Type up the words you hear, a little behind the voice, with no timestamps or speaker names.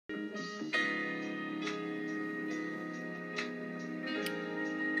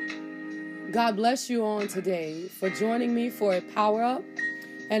God bless you on today for joining me for a power up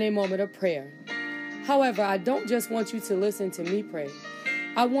and a moment of prayer. However, I don't just want you to listen to me pray.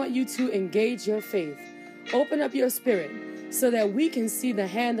 I want you to engage your faith. Open up your spirit so that we can see the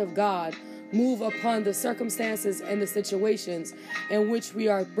hand of God move upon the circumstances and the situations in which we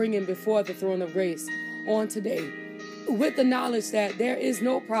are bringing before the throne of grace on today. With the knowledge that there is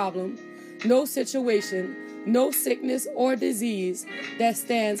no problem, no situation, no sickness or disease that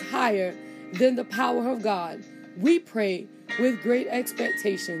stands higher than the power of God. We pray with great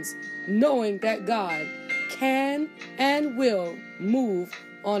expectations, knowing that God can and will move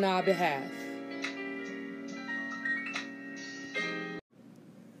on our behalf.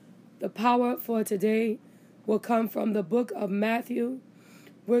 The power for today will come from the book of Matthew.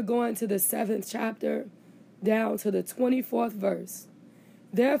 We're going to the 7th chapter, down to the 24th verse.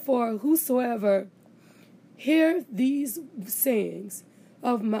 Therefore, whosoever hear these sayings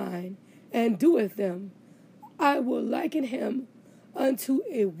of mine and doeth them, I will liken him unto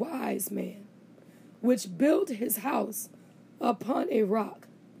a wise man, which built his house upon a rock.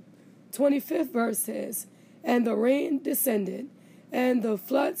 25th verse says, and the rain descended, and the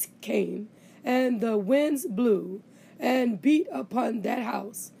floods came, and the winds blew, and beat upon that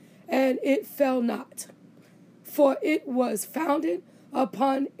house, and it fell not, for it was founded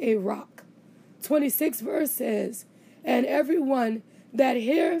upon a rock. 26th verse says, and everyone that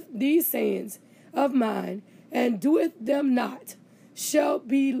heareth these sayings of mine, and doeth them not, shall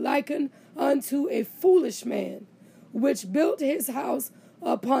be likened unto a foolish man, which built his house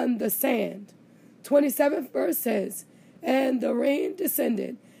upon the sand. 27th verse says, and the rain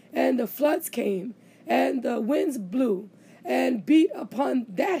descended, and the floods came, and the winds blew, and beat upon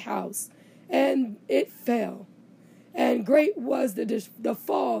that house, and it fell. And great was the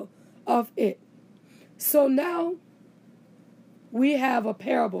fall of it. So now we have a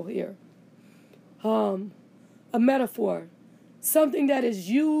parable here, a metaphor, something that is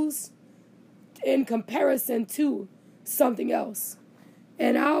used in comparison to something else.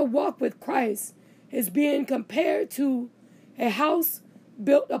 And our walk with Christ is being compared to a house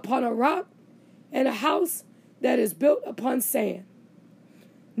built upon a rock and a house that is built upon sand.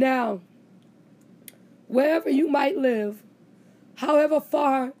 Now, wherever you might live, however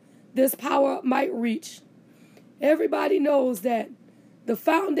far this power might reach, everybody knows that the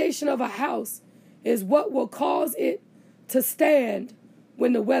foundation of a house is what will cause it to stand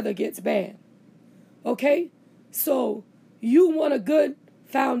when the weather gets bad. Okay? So you want a good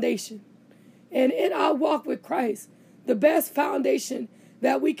foundation. And in our walk with Christ, the best foundation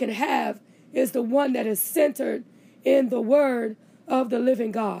that we can have is the one that is centered in the Word of the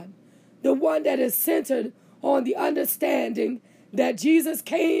living God. The one that is centered on the understanding that Jesus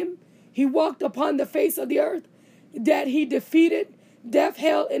came, he walked upon the face of the earth, that he defeated death,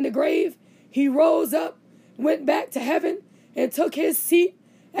 hell, and the grave. He rose up, went back to heaven, and took his seat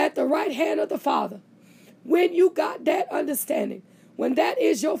at the right hand of the Father. When you got that understanding, when that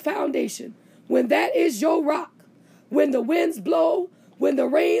is your foundation, when that is your rock, when the winds blow, when the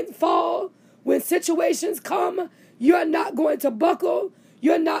rain fall, when situations come, you're not going to buckle,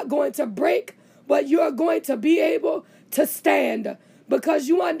 you're not going to break, but you're going to be able to stand because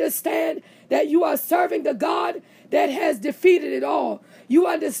you understand that you are serving the God that has defeated it all. You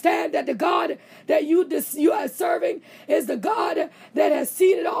understand that the God that you are serving is the God that has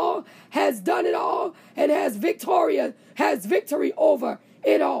seen it all, has done it all, and has victory over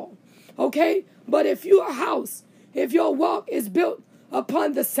it all. Okay? But if your house, if your walk is built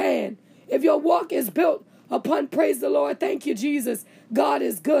upon the sand, if your walk is built upon, praise the Lord, thank you, Jesus, God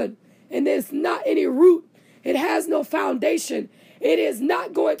is good, and there's not any root, it has no foundation, it is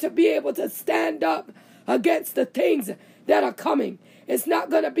not going to be able to stand up against the things that are coming. It's not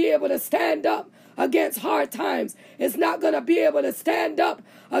going to be able to stand up against hard times. It's not going to be able to stand up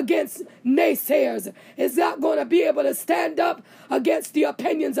against naysayers. It's not going to be able to stand up against the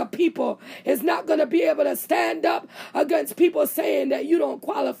opinions of people. It's not going to be able to stand up against people saying that you don't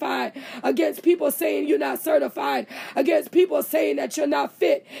qualify, against people saying you're not certified, against people saying that you're not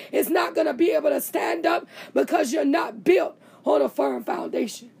fit. It's not going to be able to stand up because you're not built on a firm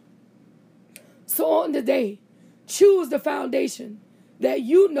foundation. So on today, choose the foundation that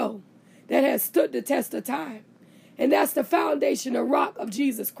you know that has stood the test of time. And that's the foundation, the rock of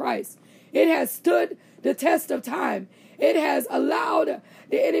Jesus Christ. It has stood the test of time. It has allowed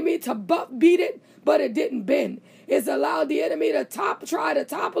the enemy to beat it, but it didn't bend. It's allowed the enemy to try to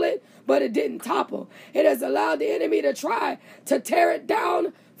topple it, but it didn't topple. It has allowed the enemy to try to tear it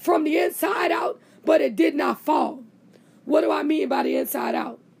down from the inside out, but it did not fall. What do I mean by the inside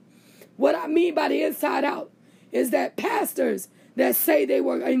out? What I mean by the inside out is that pastors that say they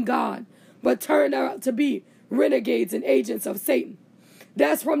were in God, but turned out to be renegades and agents of Satan.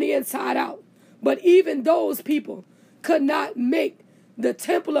 That's from the inside out. But even those people could not make the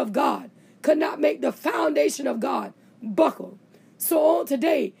temple of God, could not make the foundation of God buckle. So on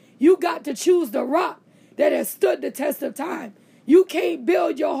today, you got to choose the rock that has stood the test of time. You can't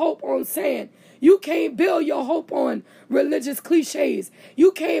build your hope on sand. You can't build your hope on religious cliches.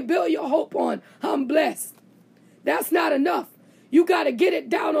 You can't build your hope on, I'm blessed. That's not enough. You got to get it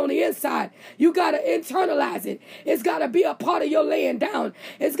down on the inside. You got to internalize it. It's got to be a part of your laying down.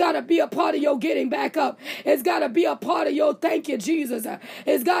 It's got to be a part of your getting back up. It's got to be a part of your thank you, Jesus.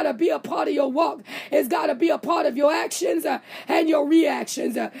 It's got to be a part of your walk. It's got to be a part of your actions and your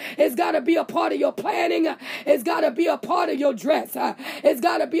reactions. It's got to be a part of your planning. It's got to be a part of your dress. It's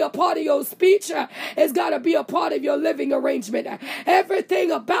got to be a part of your speech. It's got to be a part of your living arrangement. Everything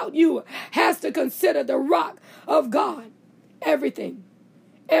about you has to consider the rock of God. Everything,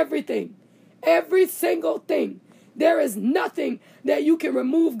 every single thing. There is nothing that you can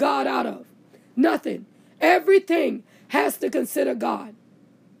remove God out of. Nothing. Everything has to consider God.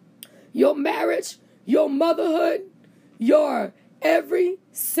 Your marriage, your motherhood, your every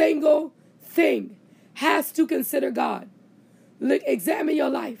single thing has to consider God. Look, examine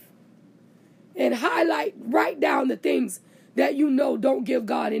your life and write down the things that you know don't give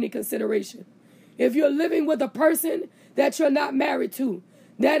God any consideration. If you're living with a person that you're not married to,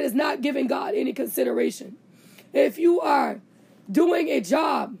 that is not giving God any consideration. If you are doing a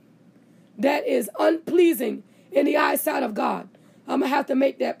job that is unpleasing in the eyesight of God, I'm going to have to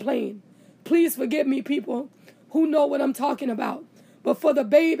make that plain. Please forgive me, people who know what I'm talking about. But for the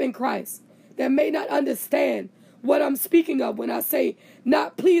babe in Christ that may not understand what I'm speaking of when I say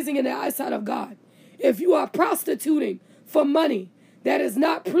not pleasing in the eyesight of God, if you are prostituting for money, that is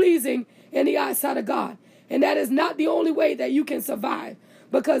not pleasing in the eyesight of God. And that is not the only way that you can survive,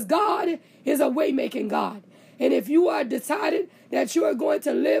 because God is a way-making God. And if you are decided that you are going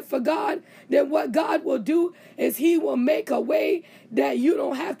to live for God, then what God will do is he will make a way that you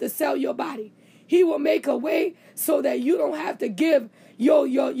don't have to sell your body. He will make a way so that you don't have to give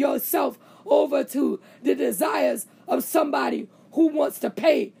yourself over to the desires of somebody who wants to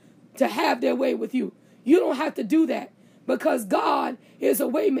pay to have their way with you. You don't have to do that, because God is a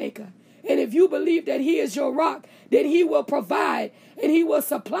way maker. And if you believe that he is your rock, then he will provide and he will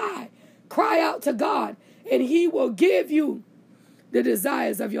supply. Cry out to God and he will give you the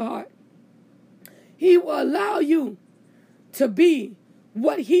desires of your heart. He will allow you to be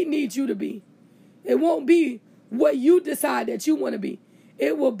what he needs you to be. It won't be what you decide that you want to be.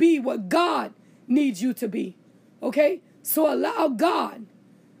 It will be what God needs you to be. Okay? So allow God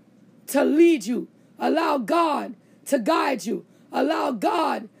to lead you. Allow God to guide you. Allow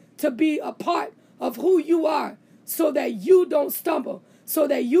God to be a part of who you are, so that you don't stumble, so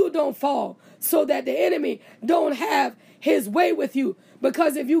that you don't fall, so that the enemy don't have his way with you.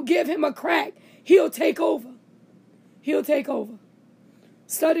 Because if you give him a crack, he'll take over. He'll take over.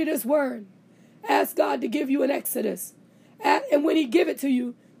 Study this word. Ask God to give you an exodus. And when he give it to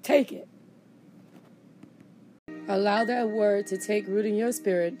you, take it. Allow that word to take root in your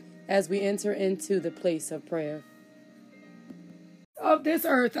spirit as we enter into the place of prayer. Of this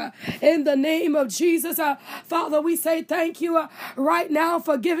earth, in the name of Jesus, Father, we say thank you right now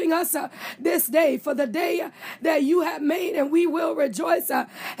for giving us this day, for the day that you have made, and we will rejoice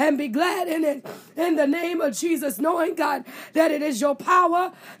and be glad in it, in the name of Jesus, knowing, God, that it is your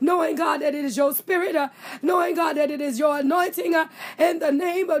power, knowing, God, that it is your spirit, knowing, God, that it is your anointing, in the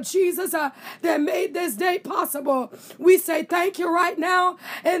name of Jesus, that made this day possible. We say thank you right now,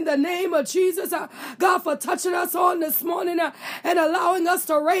 in the name of Jesus, God, for touching us on this morning and allowing us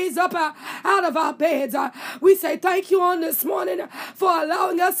to raise up out of our beds. We say thank you on this morning for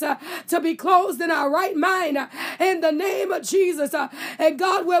allowing us to be closed in our right mind, in the name of Jesus. And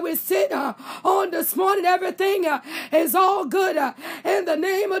God, where we sit on this morning, everything is all good in the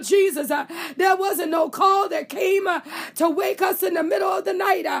name of Jesus. There wasn't no call that came to wake us in the middle of the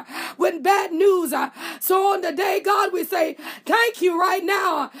night with bad news. So on the day, God, we say thank you right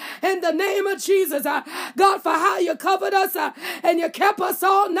now in the name of Jesus. God, for how you covered us and you kept us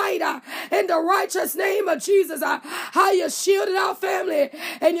all night in the righteous name of Jesus. How you shielded our family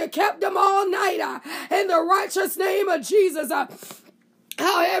and you kept them all night in the righteous name of Jesus.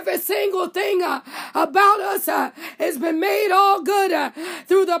 How every single thing about us has been made all good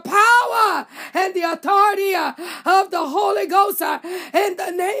through the power and the authority of the Holy Ghost in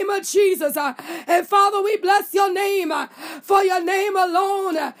the name of Jesus. And Father, we bless your name, for your name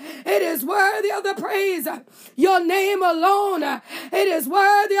alone, it is worthy of the praise. Your name alone, it is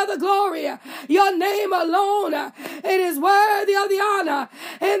worthy of the glory. Your name alone, It is worthy of the honor.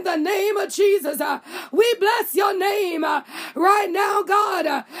 In the name of Jesus, we bless your name right now,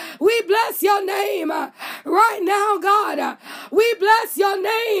 God. We bless your name right now, God. We bless your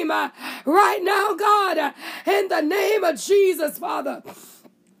name right now, God. In the name of Jesus, Father.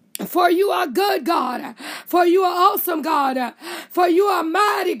 For you are good, God. For you are awesome, God. For you are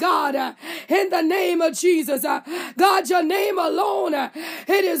mighty, God. In the name of Jesus. God, your name alone,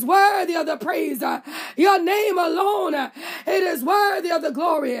 it is worthy of the praise. Your name alone, it is worthy of the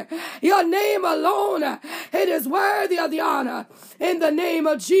glory. Your name alone, it is worthy of the honor. In the name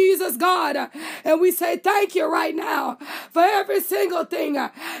of Jesus, God. And we say thank you right now for every single thing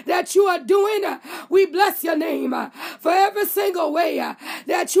that you are doing. We bless your name for every single way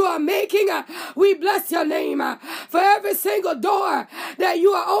that you are making. We bless your name for every single door that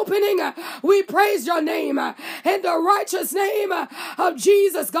you are opening. We praise your name in the righteous name of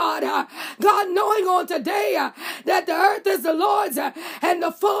Jesus, God. God, knowing on today that the earth is the Lord's and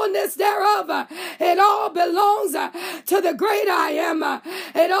the fullness thereof, it all belongs to the great I am.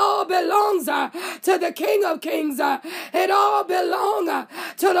 It all belongs to the King of Kings. It all belongs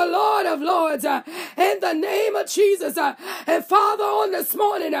to the Lord of Lords. In the name of Jesus. And Father, on this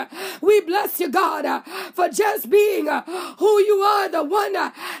morning, we bless you, God, for just being who you are, the one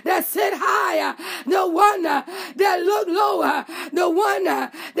that sit high, the one that look low, the one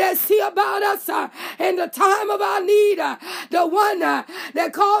that see about us in the time of our need, the one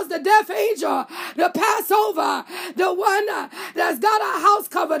that caused the death angel to pass over, the one that's got our house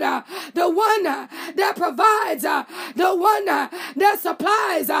covered, the one that provides, the one that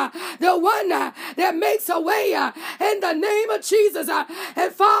supplies, the one that makes a way in the name of Jesus.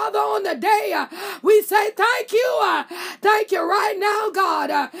 And Father, on the day, we say thank you. Thank you right now,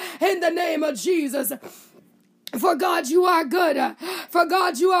 God, in the name of Jesus. For God, you are good. For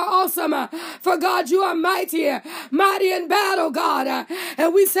God, you are awesome. For God, you are mighty in battle, God.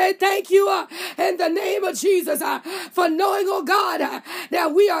 And we say thank you in the name of Jesus for knowing, oh God,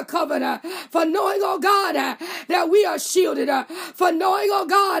 that we are covered. For knowing, oh God, that we are shielded. For knowing, oh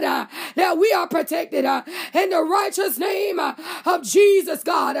God, that we are protected in the righteous name of Jesus,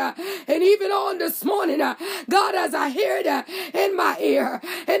 God. And even on this morning, God, as I hear it in my ear,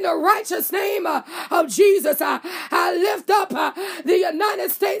 in the righteous name of Jesus, I lift up the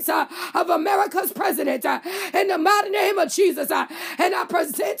United States of America's president in the mighty name of Jesus, and I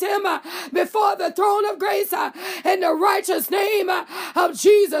present him before the throne of grace in the righteous name of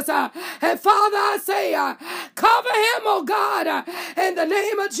Jesus. And Father, I say, cover him, oh God, in the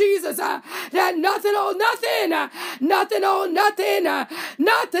name of Jesus, that nothing on nothing, nothing on nothing,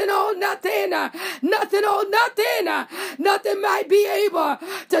 nothing on nothing, nothing on nothing, nothing might be able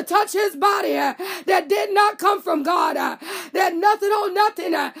to touch his body that did not come from God, that nothing on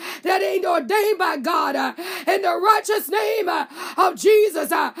nothing that ain't ordained by God, in the righteous name of Jesus,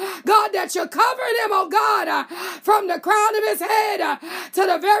 God, that you're covering him, oh God, from the crown of his head to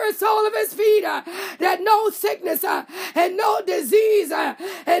the very sole of his feet, that no sickness and no disease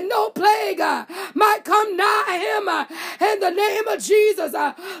and no plague might come nigh him in the name of Jesus.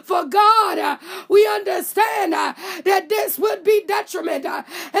 For God, we understand that this would be detriment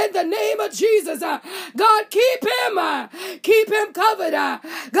in the name of Jesus. God, keep him covered.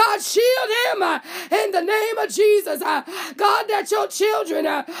 God, shield him in the name of Jesus. God, that your children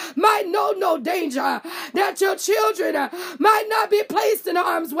might know no danger, that your children might not be placed in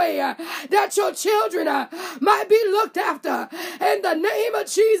harm's way, that your children might be looked after in the name of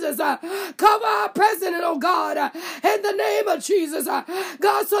Jesus. Cover our president, oh God, in the name of Jesus,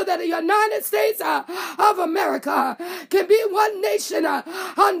 God, so that the United States of America can be one nation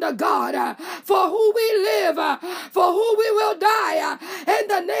under God, for who we live, for who we will die, in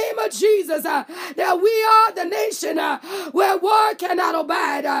the name of Jesus, that we are the nation where war cannot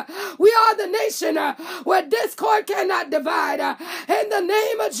abide. We are the nation where discord cannot divide. In the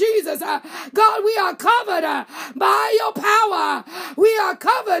name of Jesus, God, we are covered by your power. We are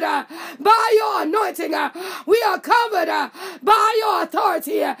covered by your anointing. We are covered by your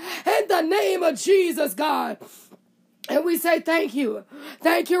authority. In the name of Jesus, God. And we say thank you.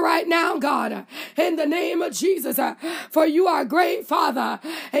 Thank you right now, God, in the name of Jesus, for you are great, Father,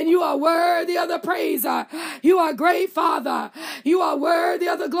 and you are worthy of the praise. You are great, Father. You are worthy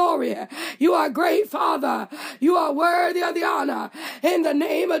of the glory. You are great, Father. You are worthy of the honor in the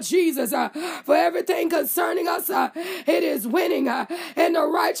name of Jesus. For everything concerning us, it is winning in the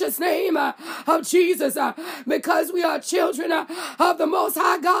righteous name of Jesus, because we are children of the Most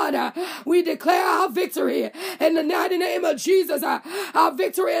High God. We declare our victory in the mighty name of Jesus. Our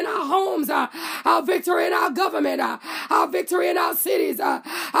victory in our homes, our victory in our government, our victory in our cities,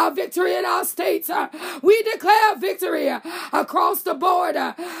 our victory in our states. We declare victory across the board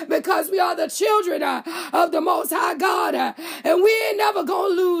because we are the children of the Most High God, and we ain't never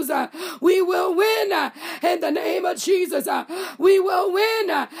gonna lose. We will win in the name of Jesus. We will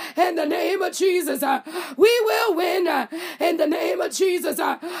win in the name of Jesus. We will win in the name of Jesus.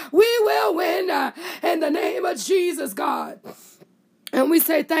 We will win in the name of Jesus, God. And we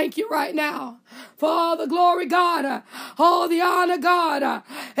say thank you right now for all the glory, God, all the honor, God,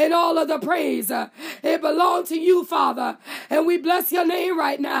 and all of the praise. It belongs to you, Father. And we bless your name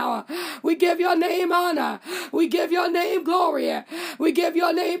right now. We give your name honor. We give your name glory. We give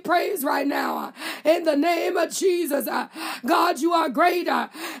your name praise right now. In the name of Jesus, God, you are great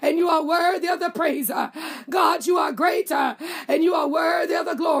and you are worthy of the praise. God, you are great and you are worthy of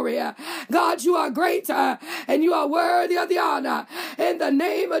the glory. God, you are great and you are worthy of the honor. In the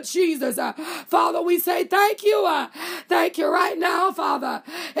name of Jesus, Father, we say thank you. Thank you right now, Father,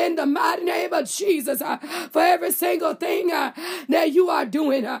 in the mighty name of Jesus, for every single thing that you are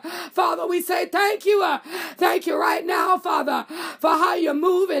doing. Father, we say thank you. Thank you right now, Father, for how you're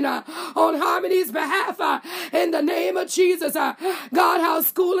moving on Harmony's behalf. In the name of Jesus, God, how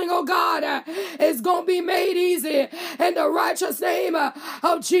schooling, oh God, is going to be made easy in the righteous name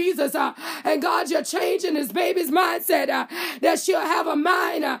of Jesus. And God, you're changing this baby's mindset that she'll have a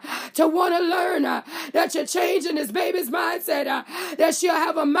mind to want to learn, that you're changing this baby's mindset, that she'll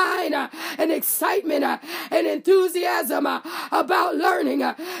have a mind and excitement and enthusiasm about learning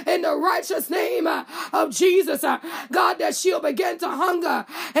in the righteous name of Jesus. God, that she'll begin to hunger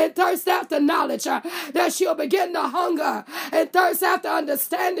and thirst after knowledge, that she'll begin to hunger and thirst after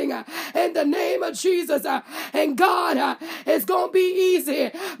understanding in the name of Jesus. And God, it's going to be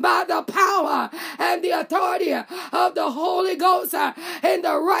easy by the power and the authority of the Holy Ghost in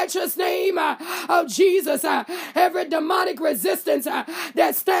the righteous name of Jesus. Every demonic resistance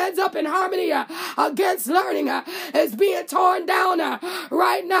that stands up in Harmony against learning is being torn down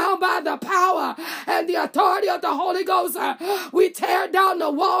right now by the power and the authority of the Holy Ghost. We tear down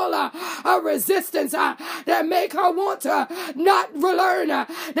the wall of resistance that make her want to not learn,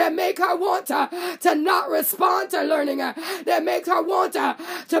 that make her want to not respond to learning, that makes her want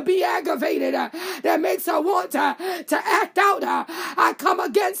to be aggravated, that makes her want to act out. I come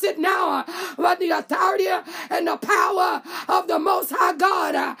against it now with the authority and the power of the Most High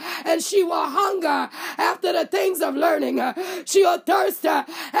God, and she will hunger after the things of learning. She'll thirst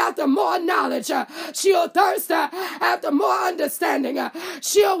after more knowledge. She'll thirst after more understanding.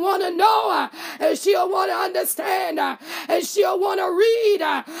 She'll want to know, and she'll want to understand, and she'll want to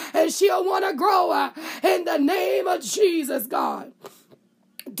read, and she'll want to grow in the name of Jesus, God.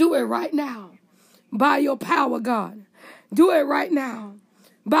 Do it right now by your power, God. Do it right now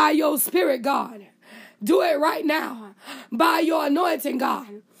by your spirit, God. Do it right now by your anointing, God.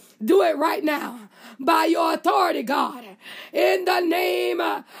 Do it right now by your authority, God. In the name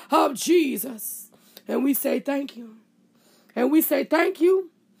of Jesus. And we say thank you. And we say thank you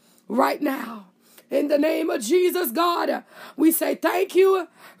right now. In the name of Jesus, God, we say thank you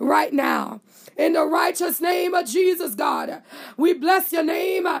right now. In the righteous name of Jesus, God, we bless your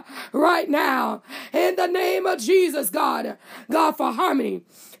name right now. In the name of Jesus, God, God, for Harmony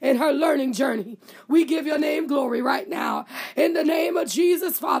in her learning journey, we give your name glory right now. In the name of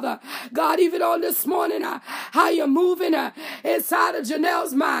Jesus, Father, God, even on this morning, how you're moving inside of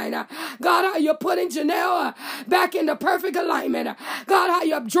Janelle's mind. God, how you're putting Janelle back in the perfect alignment. God, how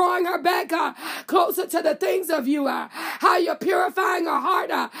you're drawing her back closer to the things of you. How you're purifying her heart.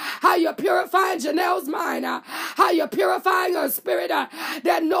 How you're purifying Janelle's mind. How you're purifying her spirit.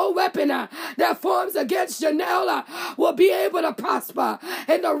 That no weapon that forms against Janelle will be able to prosper.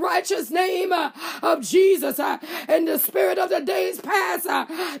 In the righteous name of Jesus, and the spirit of the days past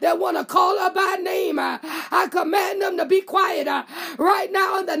that want to call her by name, I command them to be quiet right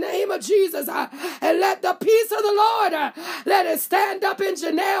now in the name of Jesus, and let the peace of the Lord let it stand up in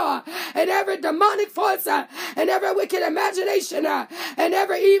Janelle, and every demonic force and every wicked imagination and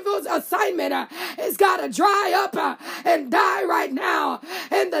every evil assignment it's got to dry up and die right now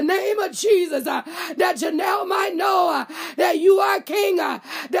in the name of Jesus, that Janelle might know that you are King,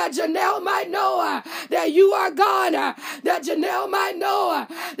 that Janelle might know that you are God, that Janelle might know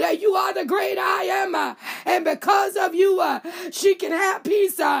that you are the great I am, and because of you she can have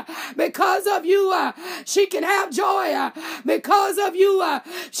peace, because of you she can have joy, because of you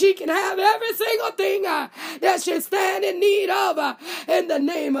she can have every single thing that she stand in need of in the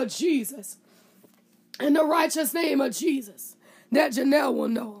name of Jesus. In the righteous name of Jesus, that Janelle will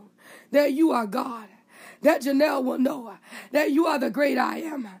know that you are God, that Janelle will know that you are the great I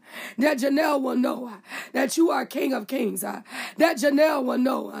am. That Janelle will know that you are King of Kings. That Janelle will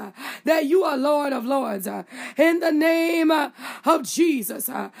know that you are Lord of Lords. In the name of Jesus.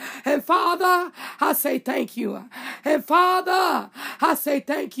 And Father, I say thank you. And Father, I say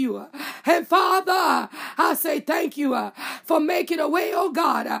thank you. And Father, I say thank you for making a way, oh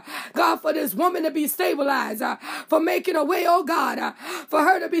God. God, for this woman to be stabilized. For making a way, oh God. For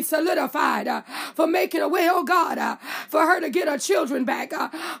her to be solidified. For making a way, oh God. For her to get her children back.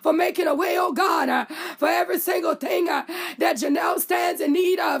 For making a way, oh God. For every single thing that Janelle stands in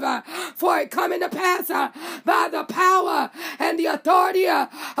need of. For it coming to pass by the power and the authority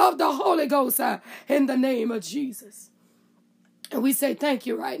of the Holy Ghost. In the name of Jesus. And we say thank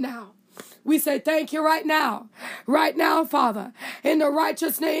you right now. We say thank you right now. Right now, Father, in the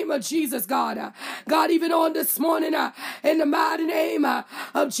righteous name of Jesus, God. God, even on this morning, in the mighty name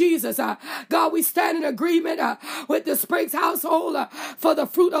of Jesus, God, we stand in agreement with the Spriggs household for the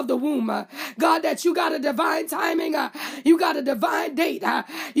fruit of the womb. God, that you got a divine timing. You got a divine date.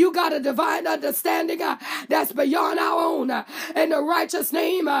 You got a divine understanding that's beyond our own. In the righteous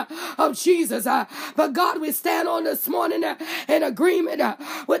name of Jesus. But God, we stand on this morning in agreement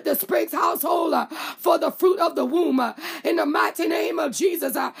with the Spriggs household for the fruit of the womb in the mighty name of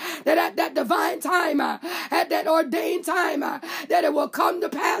Jesus, that at that divine time, at that ordained time, that it will come to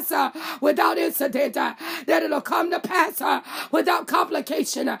pass without incident, that it'll come to pass without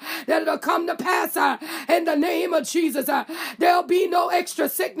complication, that it'll come to pass in the name of Jesus. There'll be no extra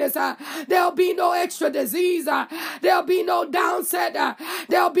sickness, there'll be no extra disease, there'll be no downset,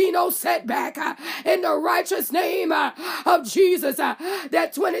 there'll be no setback in the righteous name of Jesus.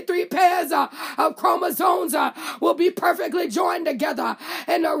 That 23 pairs of chromosomes will be perfectly joined together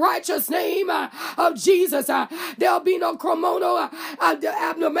in the righteous name of Jesus. There'll be no chromosomal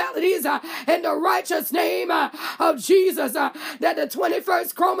abnormalities in the righteous name of Jesus. That the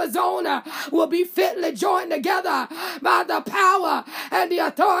 21st chromosome will be fitly joined together by the power and the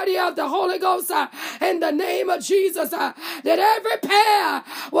authority of the Holy Ghost in the name of Jesus. That every pair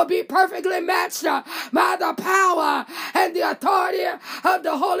will be perfectly matched by the power and the authority of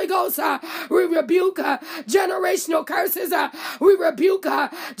the Holy Ghost. We rebuke generational curses. We rebuke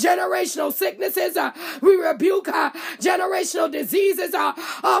generational sicknesses. We rebuke generational diseases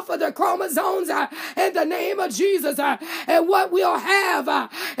off of the chromosomes in the name of Jesus. And what we'll have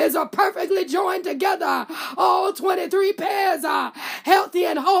is a perfectly joined together, all 23 pairs healthy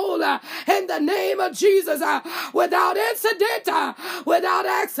and whole in the name of Jesus, without incident, without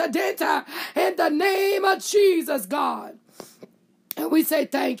accident, in the name of Jesus, God. And we say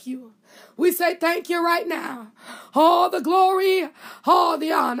thank you. We say thank you right now. All the glory, all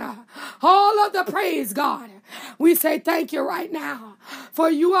the honor, all of the praise, God. We say thank you right now. For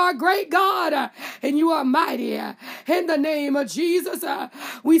you are great, God, and you are mighty. In the name of Jesus,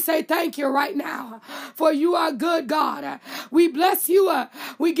 we say thank you right now. For you are good, God. We bless you.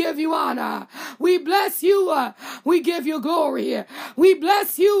 We give you honor. We bless you. We give you glory. We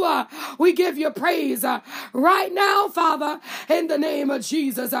bless you. We give you praise. Right now, Father, in the name of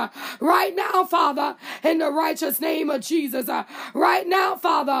Jesus. Right now, Father, in the righteous name of Jesus. Right now,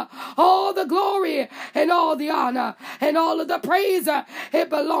 Father, all the glory and all the honor and all of the praise, it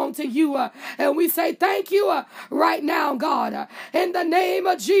belongs to you. And we say thank you right now, God, in the name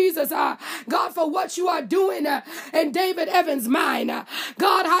of Jesus, God, for what you are doing in David Evans' mind.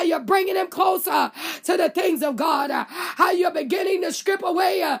 God, how you're bringing him closer to the things of God. How you're beginning to strip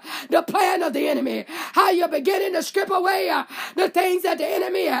away the plan of the enemy. How you're beginning to strip away the things that the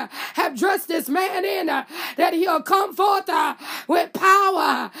enemy have dressed this man in. That he'll come forth with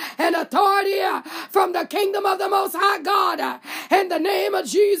power and authority from the kingdom of the Most High God. In the name of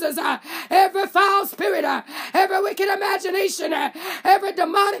Jesus, every foul spirit, every wicked imagination, every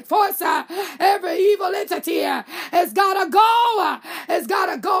demonic force, every evil entity has got to go. It's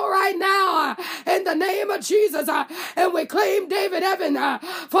got to go right now in the name of Jesus. And we claim David Evan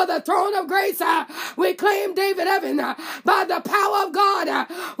for the throne of grace. We claim David Evan by the power of God.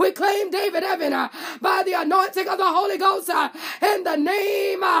 We claim David Evan by the anointing of the Holy Ghost in the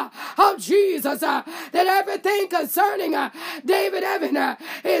name of Jesus. That everything concerning David Evan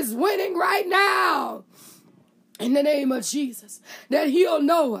is winning right now. In the name of Jesus, that he'll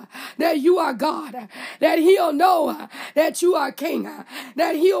know that you are God, that he'll know that you are King,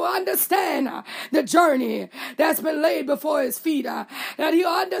 that he'll understand the journey that's been laid before his feet, that he'll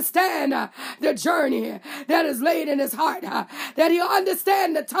understand the journey that is laid in his heart, that he'll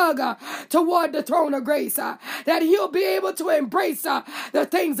understand the tug toward the throne of grace, that he'll be able to embrace the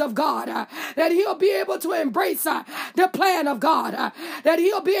things of God, that he'll be able to embrace the plan of God, that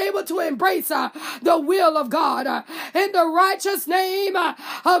he'll be able to embrace the will of God. In the righteous name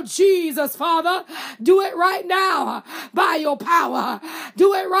of Jesus, Father, do it right now by your power.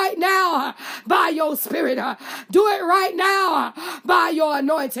 Do it right now by your spirit. Do it right now by your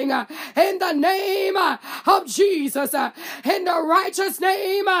anointing. In the name of Jesus, in the righteous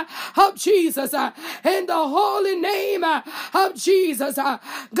name of Jesus, in the holy name of Jesus.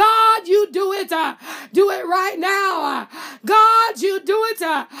 God, you do it. Do it right now. God, you do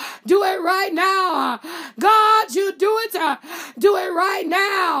it. Do it right now. God, you do it. Do it right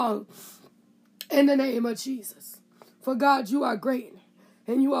now. In the name of Jesus. For God, you are great.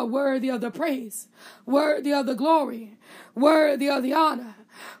 And you are worthy of the praise. Worthy of the glory. Worthy of the honor.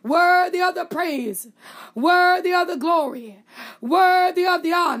 Worthy of the praise. Worthy of the glory. Worthy of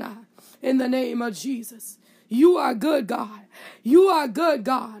the honor. In the name of Jesus. You are good, God. You are good,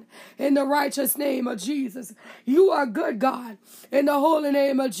 God. In the righteous name of Jesus. You are good, God. In the holy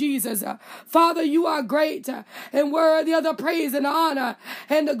name of Jesus. Father, you are great and worthy of the praise and the honor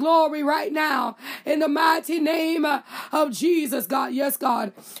and the glory right now. In the mighty name of Jesus, God. Yes,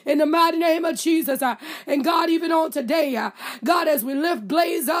 God. In the mighty name of Jesus. And God, even on today, God, as we lift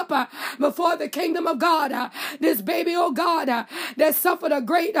Blaze up before the kingdom of God, this baby, oh God, that suffered a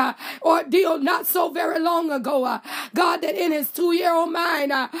great ordeal not so very long ago. God, that in his 2-year-old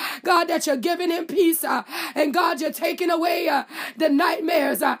mind, God, that you're giving him peace. And God, you're taking away the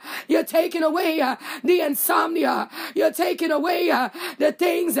nightmares. You're taking away the insomnia. You're taking away the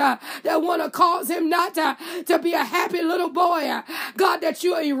things that want to cause him not to be a happy little boy. God, that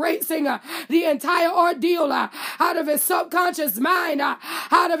you are erasing the entire ordeal out of his subconscious mind,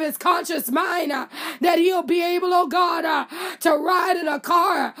 out of his conscious mind, that he'll be able, oh God, to ride in a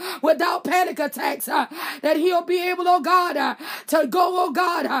car without panic attacks, that he'll be able, oh God, to go, oh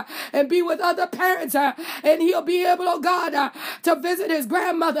God, and be with other parents, and he'll be able, oh God, to visit his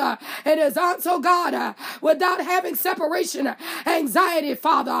grandmother and his aunts, oh God, without having separation anxiety,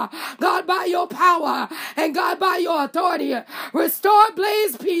 Father. God, by your power and God, by your authority, restore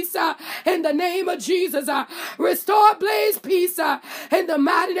Blaze peace in the name of Jesus. Restore Blaze peace in the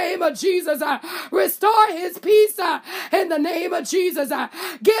mighty name of Jesus. Restore his peace in the name of Jesus.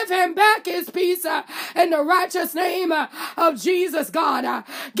 Give him back his peace in the righteous name of Jesus, God.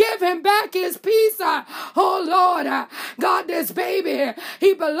 Give him back his peace. Oh, Lord. God, this baby,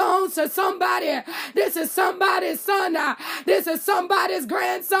 he belongs to somebody. This is somebody's son. This is somebody's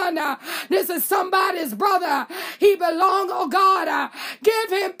grandson. This is somebody's brother. He belongs, oh God. Give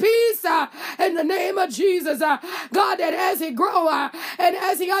him peace in the name of Jesus. God, that as he grow and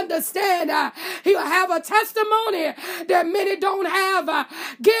as he understand, he'll have a testimony that many don't have.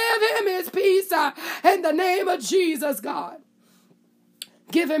 Give him his peace in the name of Jesus, God.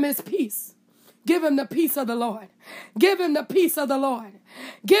 Give him his peace. Give him the peace of the Lord. Give him the peace of the Lord.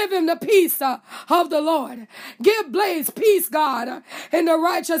 Give him the peace of the Lord. Give Blaze peace, God, in the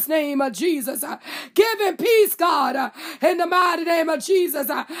righteous name of Jesus. Give him peace, God, in the mighty name of Jesus.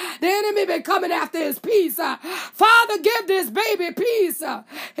 The enemy been coming after his peace. Father, give this baby peace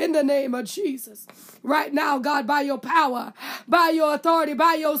in the name of Jesus. Right now, God, by your power, by your authority,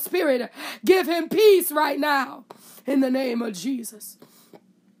 by your spirit, give him peace right now in the name of Jesus.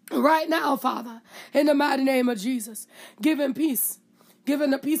 Right now, Father, in the mighty name of Jesus, give him peace. Give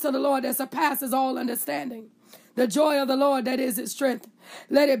him the peace of the Lord that surpasses all understanding. The joy of the Lord that is his strength.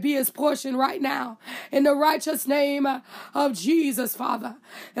 Let it be his portion right now. In the righteous name of Jesus, Father.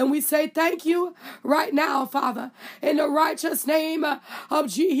 And we say thank you right now, Father. In the righteous name of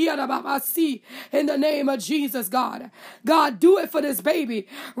Jesus. In the name of Jesus, God. God, do it for this baby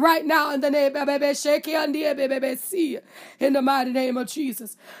right now in the name of in the mighty name of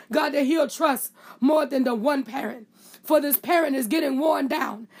Jesus. God, that he'll trust more than the one parent. For this parent is getting worn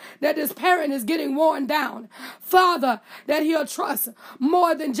down. That this parent is getting worn down. Father, that he'll trust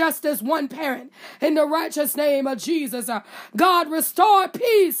more than just this one parent. In the righteous name of Jesus. God, restore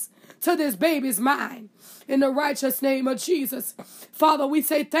peace to this baby's mind. In the righteous name of Jesus. Father, we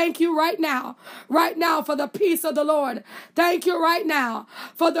say thank you right now for the peace of the Lord. Thank you right now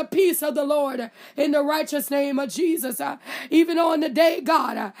for the peace of the Lord in the righteous name of Jesus. Even on the day,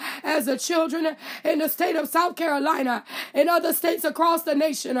 God, as the children in the state of South Carolina and other states across the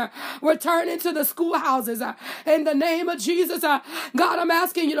nation return into the schoolhouses. In the name of Jesus, God, I'm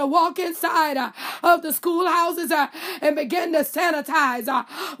asking you to walk inside of the schoolhouses and begin to sanitize.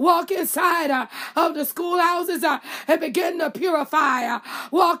 Walk inside of the schoolhouses and begin to purify.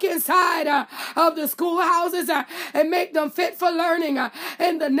 Walk inside of the schoolhouses and make them fit for learning.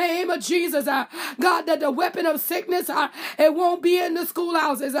 In the name of Jesus, God, that the weapon of sickness, it won't be in the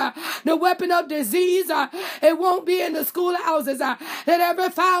schoolhouses. The weapon of disease, it won't be in the schoolhouses. That every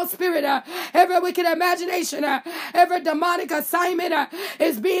foul spirit, every wicked imagination, every demonic assignment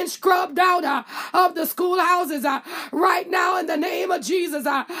is being scrubbed out of the schoolhouses right now in the name of Jesus.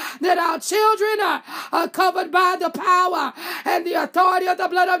 That our children are covered by the power and the authority of the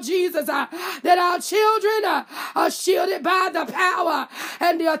blood of Jesus. That our children are shielded by the power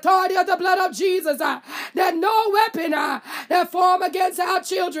and the authority of the blood of Jesus. That no weapon that form against our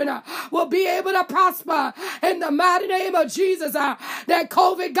children will be able to prosper in the mighty name of Jesus. That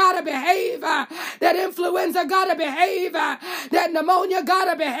COVID gotta behave. That influenza gotta behave. That pneumonia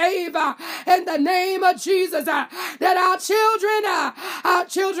gotta behave in the name of Jesus. That our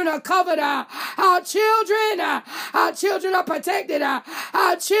children are covered. Our children are protected.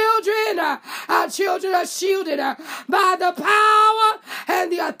 Our children are shielded by the power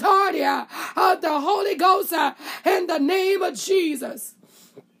and the authority of the Holy Ghost in the name of Jesus.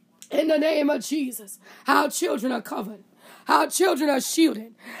 In the name of Jesus, our children are covered. Our children are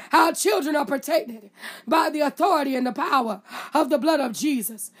shielded. Our children are protected by the authority and the power of the blood of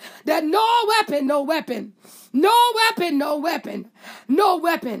Jesus. That no weapon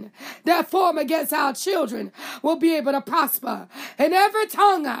that form against our children will be able to prosper. And every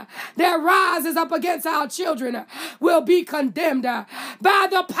tongue that rises up against our children will be condemned by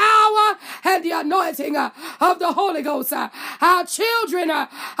the power and the anointing of the Holy Ghost. Our children are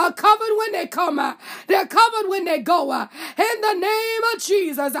covered when they come. They're covered when they go. In the name of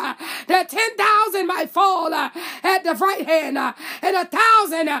Jesus, that 10,000 might fall at the right hand and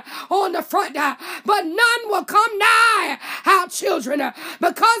 1,000 on the front, but none will come nigh our children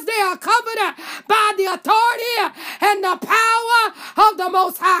because they are covered by the authority and the power of the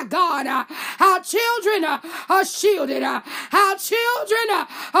Most High God. Our children are shielded. Our children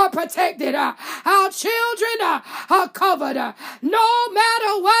are protected. Our children are covered. No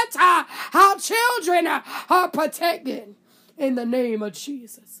matter what, our children are protected. In the name of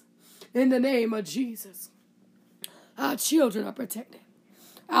Jesus. In the name of Jesus. Our children are protected.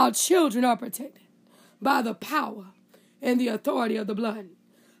 Our children are protected by the power and the authority of the blood.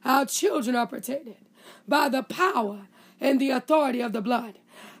 Our children are protected by the power and the authority of the blood.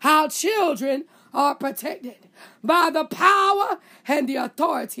 Our children are protected by the power and the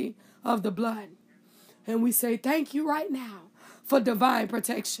authority of the blood. And we say thank you right now for divine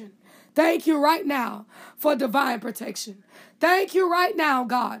protection. Thank you right now for divine protection. Thank you right now,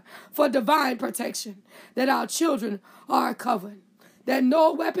 God, for divine protection, that our children are covered, that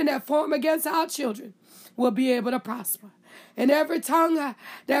no weapon that form against our children will be able to prosper. And every tongue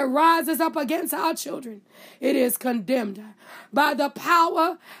that rises up against our children, it is condemned. By the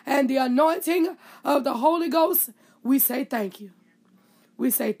power and the anointing of the Holy Ghost, we say thank you.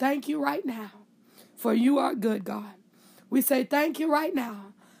 We say thank you right now, for you are good, God. We say thank you right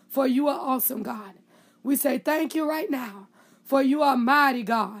now, for you are awesome, God. We say thank you right now, for you are mighty,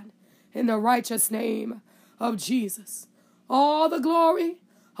 God, in the righteous name of Jesus. All the glory,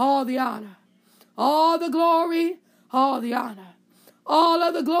 all the honor. All the glory, all the honor. All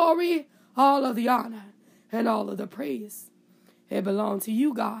of the glory, all of the honor, and all of the praise. It belongs to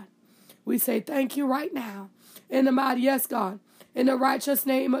you, God. We say thank you right now, in the mighty, yes, God, in the righteous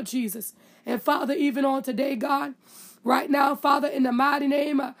name of Jesus. And Father, even on today, God, right now, Father, in the mighty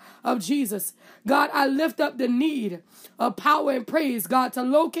name of Jesus, God, I lift up the need of power and praise, God, to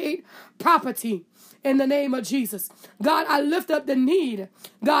locate property in the name of Jesus. God, I lift up the need,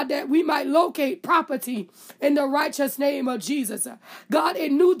 God, that we might locate property in the righteous name of Jesus. God, a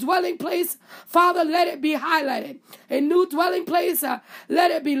new dwelling place, Father, let it be highlighted. A new dwelling place,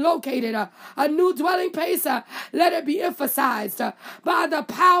 let it be located. A new dwelling place, let it be emphasized by the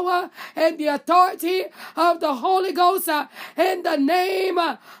power and the authority of the Holy Ghost in the name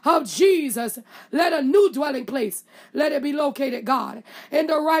of Jesus. Let a new dwelling place, let it be located, God, in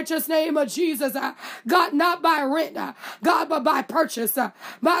the righteous name of Jesus. God, not by rent, God, but by purchase,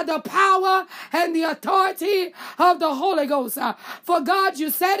 by the power and the authority of the Holy Ghost. For God, you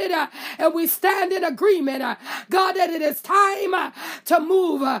said it, and we stand in agreement, God, that it is time to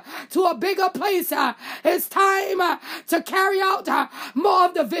move to a bigger place. It's time to carry out more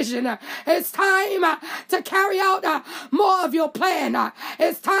of the vision. It's time to carry out more of your plan.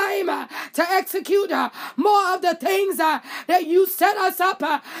 It's time to execute more of the things that you set us up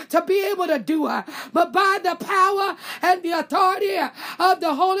to be able to do. But by the power and the authority of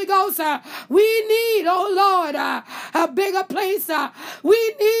the Holy Ghost, we need, oh Lord, a bigger place.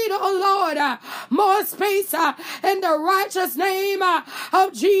 We need, oh Lord, more space in the righteous name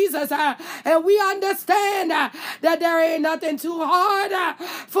of Jesus. And we understand that there ain't nothing too hard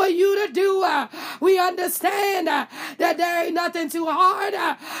for you to do. We understand that there ain't nothing too hard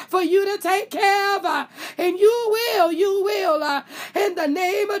for you to take care of. And you will, in the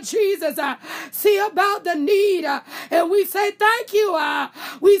name of Jesus, see about the need. And we say thank you.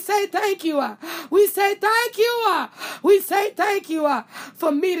 We say thank you. We say thank you. We say thank you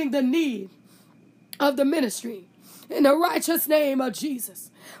for meeting the need of the ministry. In the righteous name of Jesus,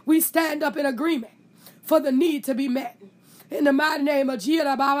 we stand up in agreement for the need to be met. In the mighty name of Jesus,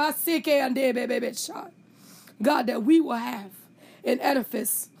 God, that we will have an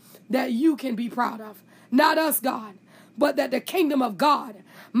edifice that you can be proud of. Not us, God, but that the kingdom of God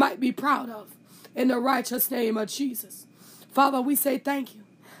might be proud of. In the righteous name of Jesus. Father, we say thank you,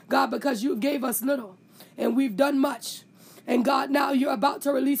 God, because you gave us little and we've done much. And God, now you're about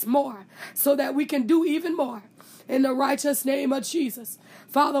to release more so that we can do even more. In the righteous name of Jesus.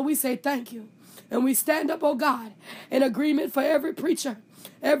 Father, we say thank you. And we stand up, oh God, in agreement for every preacher,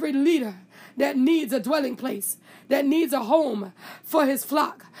 every leader that needs a dwelling place, that needs a home for his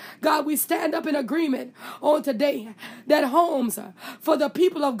flock. God, we stand up in agreement on today that homes for the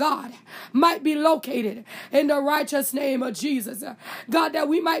people of God might be located in the righteous name of Jesus. God, that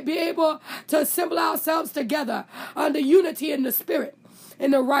we might be able to assemble ourselves together under unity in the Spirit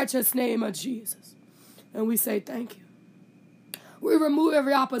in the righteous name of Jesus. And we say thank you. We remove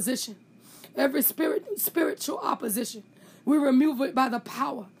every opposition, every spiritual opposition. We remove it by the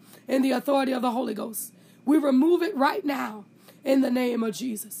power and the authority of the Holy Ghost. We remove it right now in the name of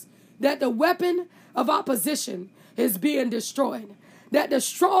Jesus. That the weapon of opposition is being destroyed. That the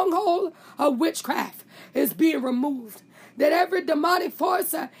stronghold of witchcraft is being removed. That every demonic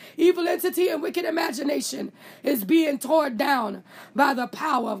force, evil entity, and wicked imagination is being torn down by the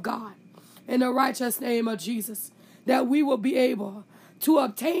power of God. In the righteous name of Jesus, that we will be able to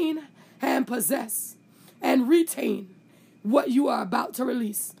obtain and possess and retain what you are about to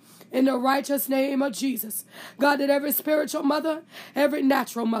release. In the righteous name of Jesus. God, that every spiritual mother, every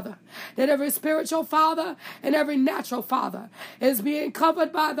natural mother, that every spiritual father and every natural father is being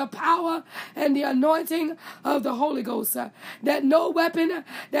covered by the power and the anointing of the Holy Ghost. That no weapon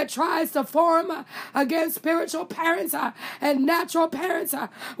that tries to form against spiritual parents and natural parents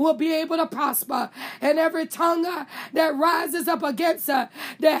will be able to prosper. And every tongue that rises up against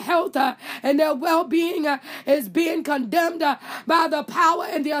their health and their well-being is being condemned by the power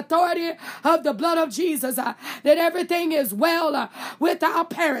and the authority of the blood of Jesus. That everything is well with our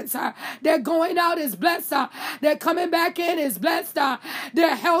parents. Their going out is blessed. Their coming back in is blessed.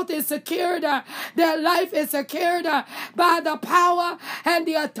 Their health is secured. Their life is secured by the power and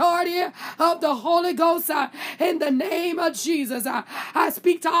the authority of the Holy Ghost. In the name of Jesus, I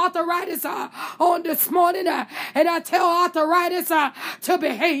speak to arthritis on this morning, and I tell arthritis to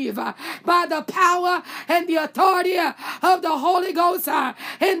behave by the power and the authority of the Holy Ghost.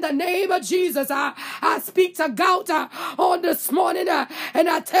 In the name of Jesus, I speak to gout on this morning, and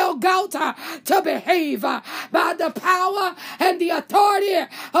I tell gout to behave by the power and the authority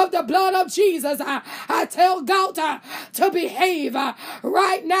of the blood of Jesus. I tell gout to behave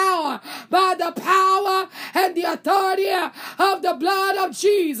right now by the power and the authority of the blood of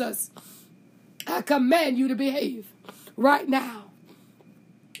Jesus. I command you to behave right now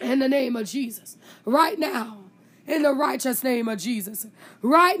in the name of Jesus. Right now. In the righteous name of Jesus.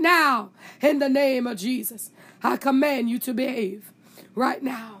 Right now, in the name of Jesus, I command you to behave. Right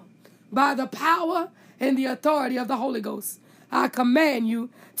now, by the power and the authority of the Holy Ghost, I command you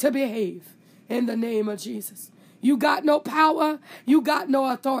to behave. In the name of Jesus. You got no power. You got no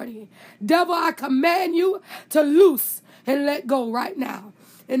authority. Devil, I command you to loose and let go right now.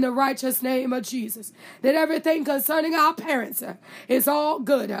 In the righteous name of Jesus. That everything concerning our parents is all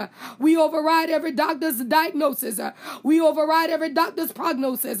good. We override every doctor's diagnosis. We override every doctor's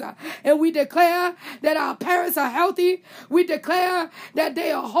prognosis. And we declare that our parents are healthy. We declare that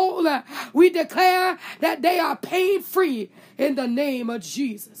they are whole. We declare that they are pain-free in the name of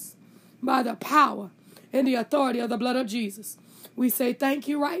Jesus. By the power and the authority of the blood of Jesus. We say thank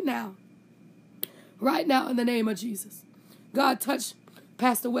you right now. Right now in the name of Jesus. God, touch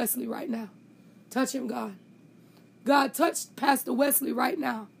Pastor Wesley right now. Touch him, God. God, touch Pastor Wesley right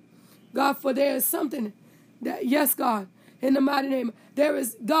now. God, for there is something that, yes, God, in the mighty name, there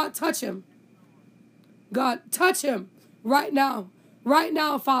is, God, touch him. God, touch him right now right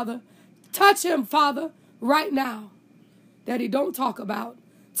now, Father. Touch him, Father, right now. That he don't talk about.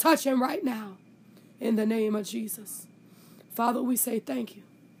 Touch him right now. In the name of Jesus. Father, we say thank you.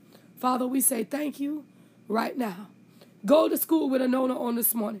 Father, we say thank you right now. Go to school with Anona on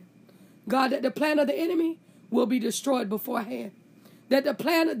this morning. God, that the plan of the enemy will be destroyed beforehand. That the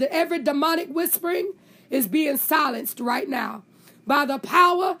plan of every demonic whispering is being silenced right now by the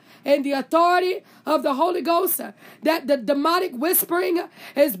power and the authority of the Holy Ghost. That the demonic whispering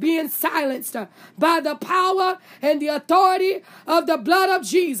is being silenced by the power and the authority of the blood of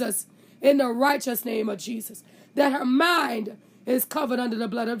Jesus, in the righteous name of Jesus. That her mind is covered under the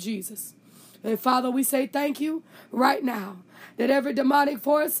blood of Jesus. And Father, we say thank you right now. That every demonic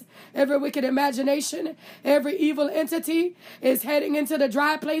force, every wicked imagination, every evil entity is heading into the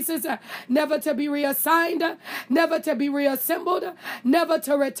dry places, never to be reassigned, never to be reassembled, never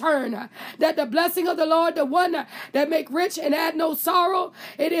to return. That the blessing of the Lord, the one that make rich and add no sorrow,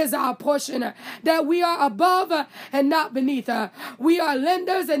 it is our portion. That we are above and not beneath. We are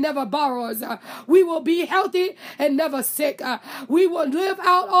lenders and never borrowers. We will be healthy and never sick. We will live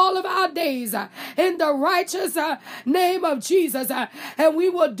out all of our days in the righteous name of Jesus. And we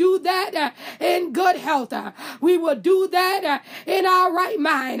will do that in good health. We will do that in our right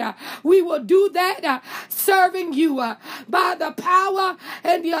mind. We will do that serving you by the power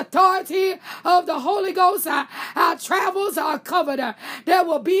and the authority of the Holy Ghost. Our travels are covered. There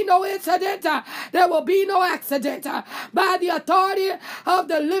will be no incident. There will be no accident. By the authority of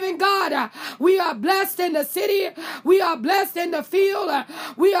the living God, we are blessed in the city. We are blessed in the field.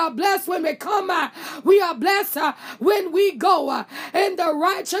 We are blessed when we come. We are blessed when we go. In the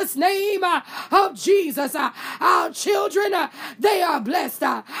righteous name of Jesus. Our children, they are blessed.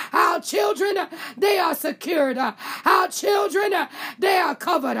 Our children, they are secured. Our children, they are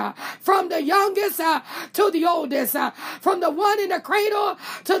covered. From the youngest to the oldest. From the one in the cradle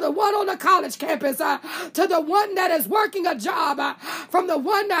to the one on the college campus. To the one that is working a job. From the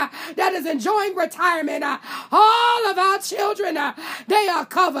one that is enjoying retirement. All of our children, they are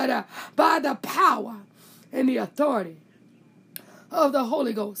covered by the power and the authority of the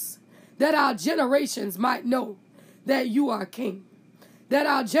Holy Ghost, that our generations might know that you are King, that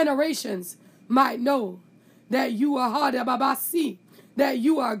our generations might know that you are Hadababasi, that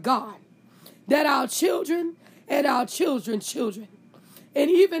you are God, that our children and our children's children,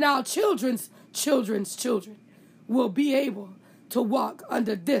 and even our children's children's children will be able to walk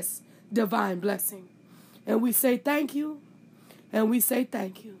under this divine blessing. And we say thank you, and we say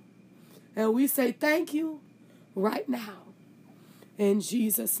thank you, and we say thank you right now. In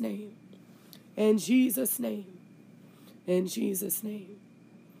Jesus' name. In Jesus' name. In Jesus' name.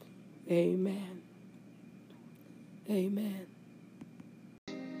 Amen. Amen.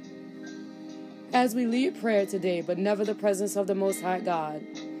 As we lead prayer today, but never the presence of the Most High God,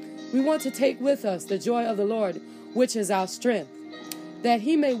 we want to take with us the joy of the Lord, which is our strength, that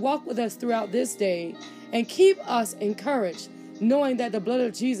he may walk with us throughout this day and keep us encouraged, knowing that the blood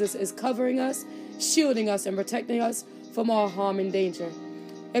of Jesus is covering us, shielding us, and protecting us from all harm and danger.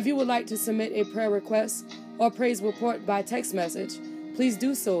 If you would like to submit a prayer request or praise report by text message, please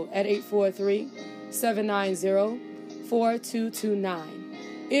do so at 843-790-4229.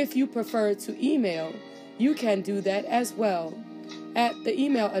 If you prefer to email, you can do that as well at the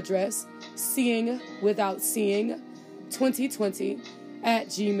email address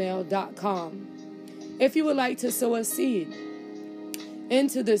seeingwithoutseeing2020@gmail.com. If you would like to sow a seed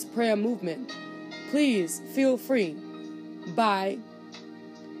into this prayer movement, please feel free by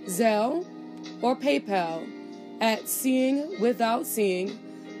Zelle or PayPal at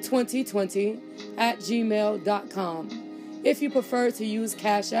seeingwithoutseeing2020@gmail.com. If you prefer to use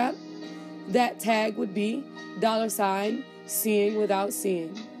Cash App, that tag would be $Seeing Without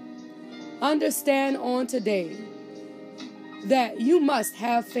Seeing. Understand on today that you must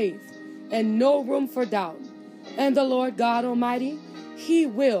have faith and no room for doubt. And the Lord God Almighty, he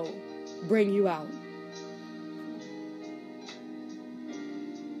will bring you out.